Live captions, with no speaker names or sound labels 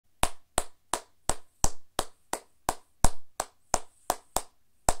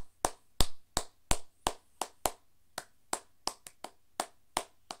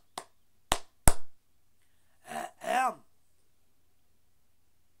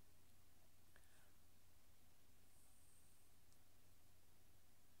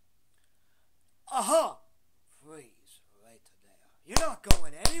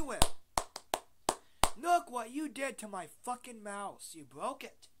Look what you did to my fucking mouse. You broke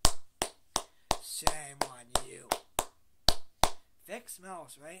it. Shame on you. Fix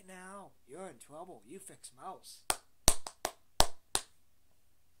mouse right now. You're in trouble. You fix mouse.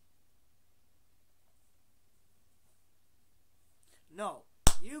 No.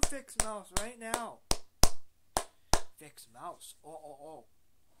 You fix mouse right now. Fix mouse. Oh.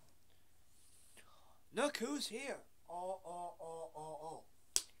 Look who's here. Oh.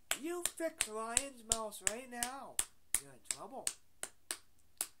 You fix Ryan's mouse right now. You're in trouble.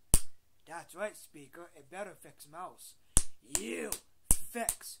 That's right, speaker. It better fix mouse. You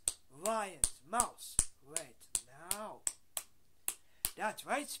fix Ryan's mouse right now. That's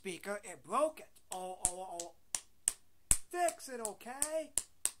right, speaker. It broke it. Oh. Fix it, okay?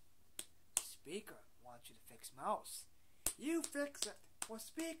 Speaker wants you to fix mouse. You fix it for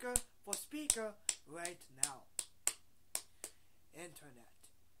speaker right now. Internet.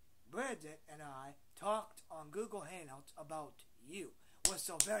 Bridget and I talked on Google Hangouts about you. We're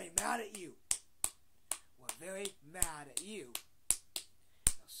so very mad at you. We're very mad at you.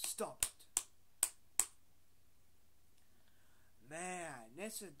 Now stop it. Man,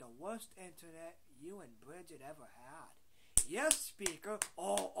 this is the worst internet you and Bridget ever had. Yes, speaker.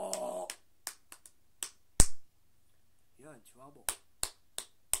 Oh. You're in trouble.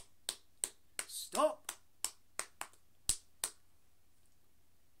 Stop.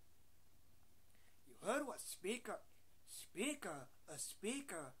 You heard what speaker? A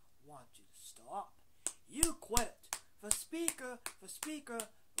speaker wants you to stop. You quit it. For speaker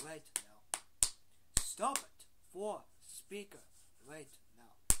right now. Stop it for speaker right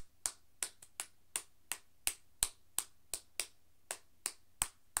now.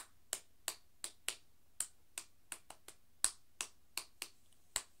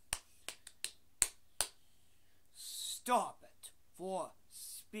 Stop it for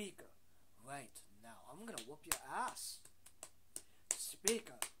speaker right now. I'm gonna whoop your ass.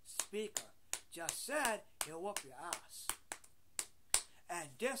 Speaker just said he'll whoop your ass.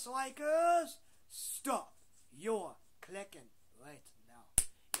 And dislikers, stop your clicking right now.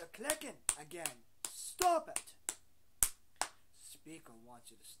 You're clicking again. Stop it. Speaker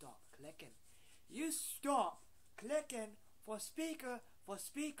wants you to stop clicking. You stop clicking for speaker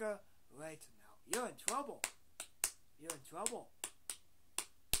right now. You're in trouble. You're in trouble.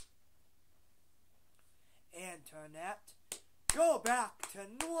 Internet. Go back to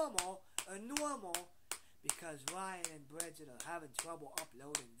normal, because Ryan and Bridget are having trouble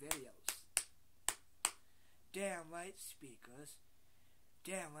uploading videos. Damn right, speakers.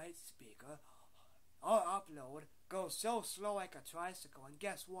 Damn right, speaker. Our upload goes so slow like a tricycle, and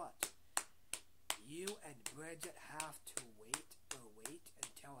guess what? You and Bridget have to wait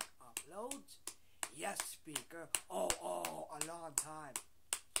until it uploads? Yes, speaker. Oh, a long time.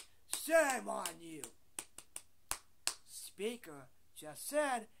 Shame on you. Speaker just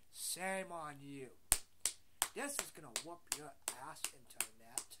said, shame on you. This is gonna whoop your ass,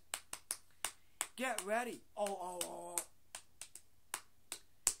 internet. Get ready. Oh.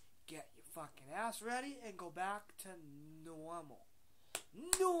 Get your fucking ass ready and go back to normal.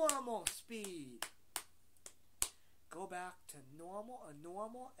 Normal speed. Go back to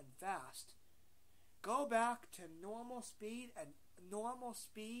normal and fast. Go back to normal speed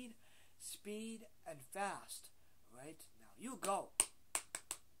and fast. Right now, you go.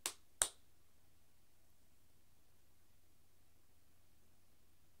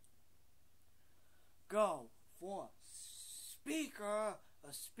 Go for speaker,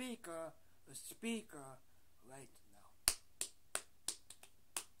 a speaker right now.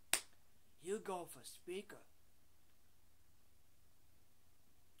 You go for speaker.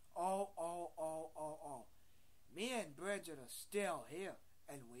 Oh. Me and Bridget are still here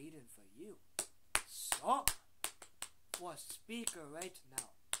and waiting for you. Stop for speaker right now.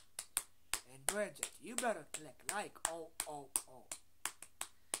 And Bridget, you better click like. Oh.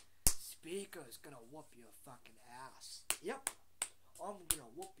 Speaker's gonna whoop your fucking ass. Yep. I'm gonna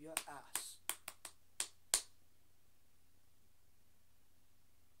whoop your ass.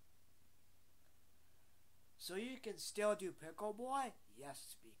 So you can still do Pickle Boy? Yes,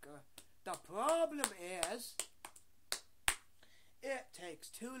 speaker. The problem is, it takes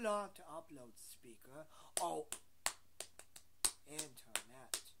too long to upload, speaker. Oh,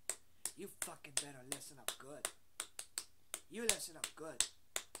 internet. You fucking better listen up good. You listen up good.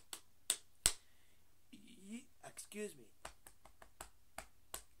 Excuse me.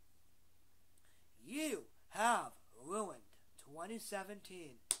 You have ruined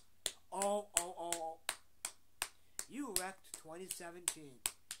 2017. Oh. You wrecked 2017.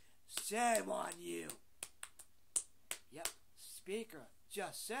 Shame on you. Yep, speaker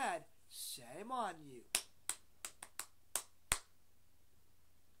just said, shame on you.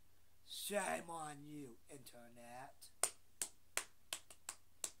 Shame on you, internet.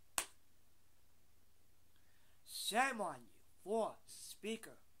 Shame on you for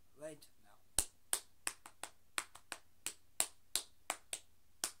speaker right now.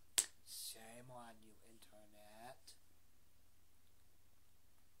 Shame on you, internet.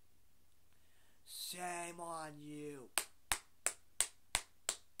 Shame on you.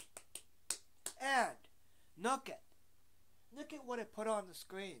 And look at what it put on the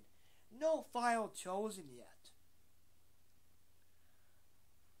screen. No file chosen yet.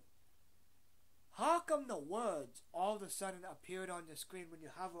 How come the words all of a sudden appeared on the screen when you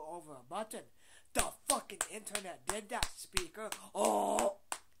hover over a button? The fucking internet did that, speaker. Oh,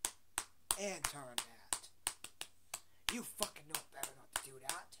 internet. You fucking know better not to do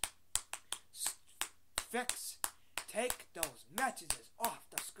that. Fix. Take those messages off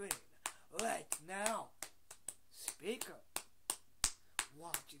the screen right now. Speaker.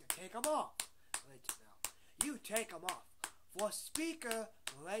 Want you to take them off right now. You take them off for speaker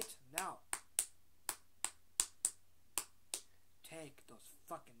right now. Take those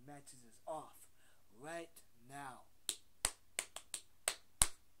fucking messages off right now.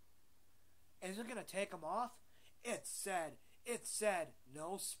 Is it gonna take them off? It said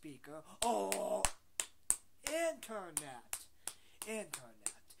no, speaker. Oh, internet.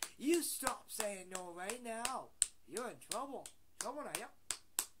 You stop saying no right now. You're in trouble. Trouble now, yep.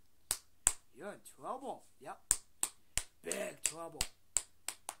 You're in trouble, yep. Big trouble.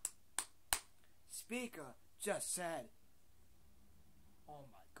 Speaker just said, oh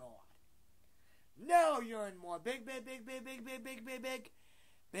my God. Now you're in more big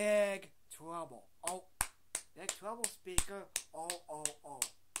trouble. Oh, big trouble, speaker. Oh.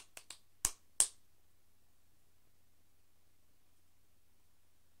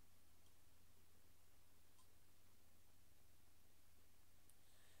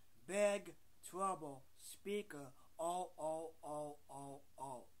 Big trouble, speaker. Oh.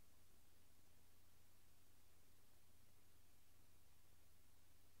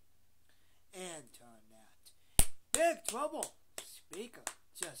 Internet. Big trouble, speaker.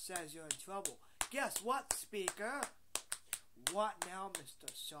 Just says you're in trouble. Guess what, speaker? What now, Mr.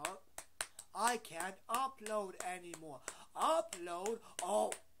 Sharp? I can't upload anymore. Upload?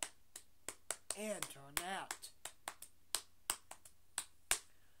 Oh, internet.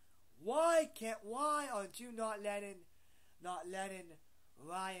 Why aren't you not letting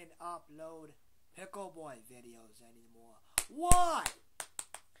Ryan upload Pickle Boy videos anymore? Why?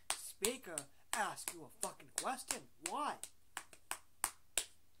 Speaker, ask you a fucking question. Why?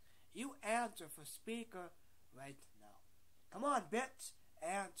 You answer for speaker right now. Come on, bitch,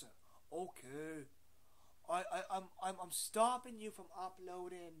 answer. Okay. I'm stopping you from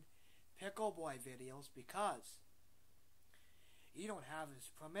uploading Pickle Boy videos because you don't have his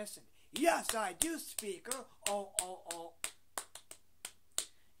permission. Yes, I do, speaker. Oh.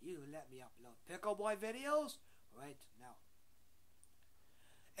 You let me upload Pickle Boy videos right now.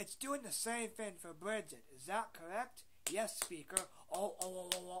 It's doing the same thing for Bridget. Is that correct? Yes, speaker. Oh.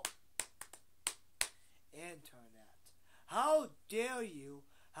 Internet. How dare you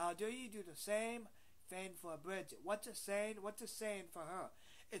do the same thing for Bridget? What's it saying? What's it saying for her?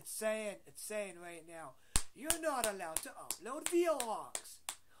 It's saying right now, you're not allowed to upload vlogs.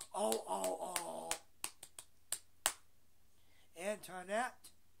 Oh.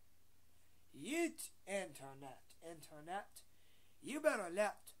 Internet. Internet. You better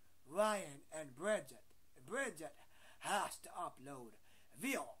let Ryan and Bridget has to upload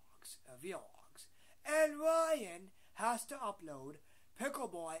vlogs. And Ryan has to upload Pickle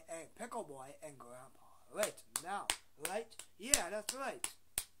Boy and Grandpa. Right now. Right? Yeah, that's right.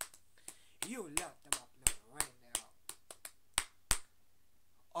 You let them upload right now.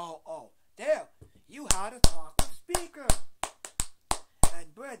 Oh. There. You had a talk with speaker.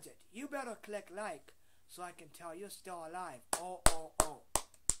 And Bridget, you better click like so I can tell you're still alive. Oh.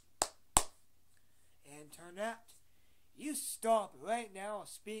 Internet. You stop right now. A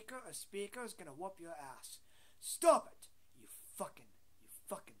speaker is gonna whoop your ass. Stop it, you fucking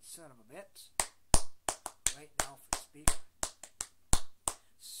son of a bitch. Right now for speaker.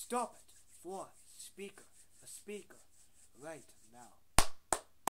 Stop it for speaker. Right now.